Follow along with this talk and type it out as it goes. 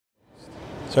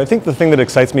So I think the thing that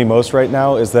excites me most right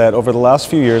now is that over the last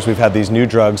few years we've had these new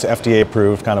drugs FDA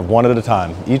approved kind of one at a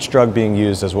time, each drug being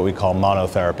used as what we call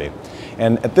monotherapy.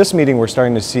 And at this meeting we're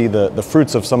starting to see the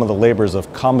fruits of some of the labors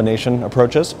of combination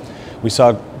approaches. We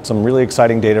saw some really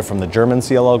exciting data from the German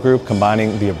CLL group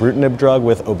combining the ibrutinib drug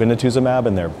with obinutuzumab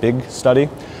in their big study.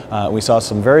 We saw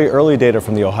some very early data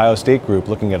from the Ohio State group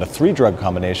looking at a 3-drug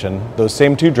combination, those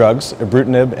same 2 drugs,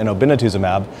 ibrutinib and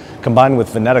obinutuzumab, combined with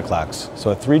venetoclax.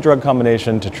 So a 3-drug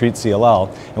combination to treat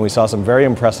CLL, and we saw some very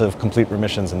impressive complete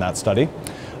remissions in that study.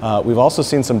 We've also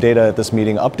seen some data at this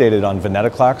meeting updated on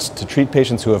venetoclax to treat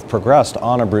patients who have progressed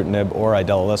on ibrutinib or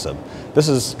idelalisib. This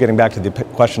is getting back to the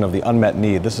question of the unmet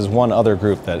need. This is one other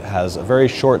group that has a very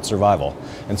short survival.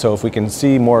 And so if we can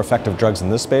see more effective drugs in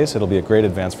this space, it'll be a great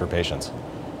advance for patients.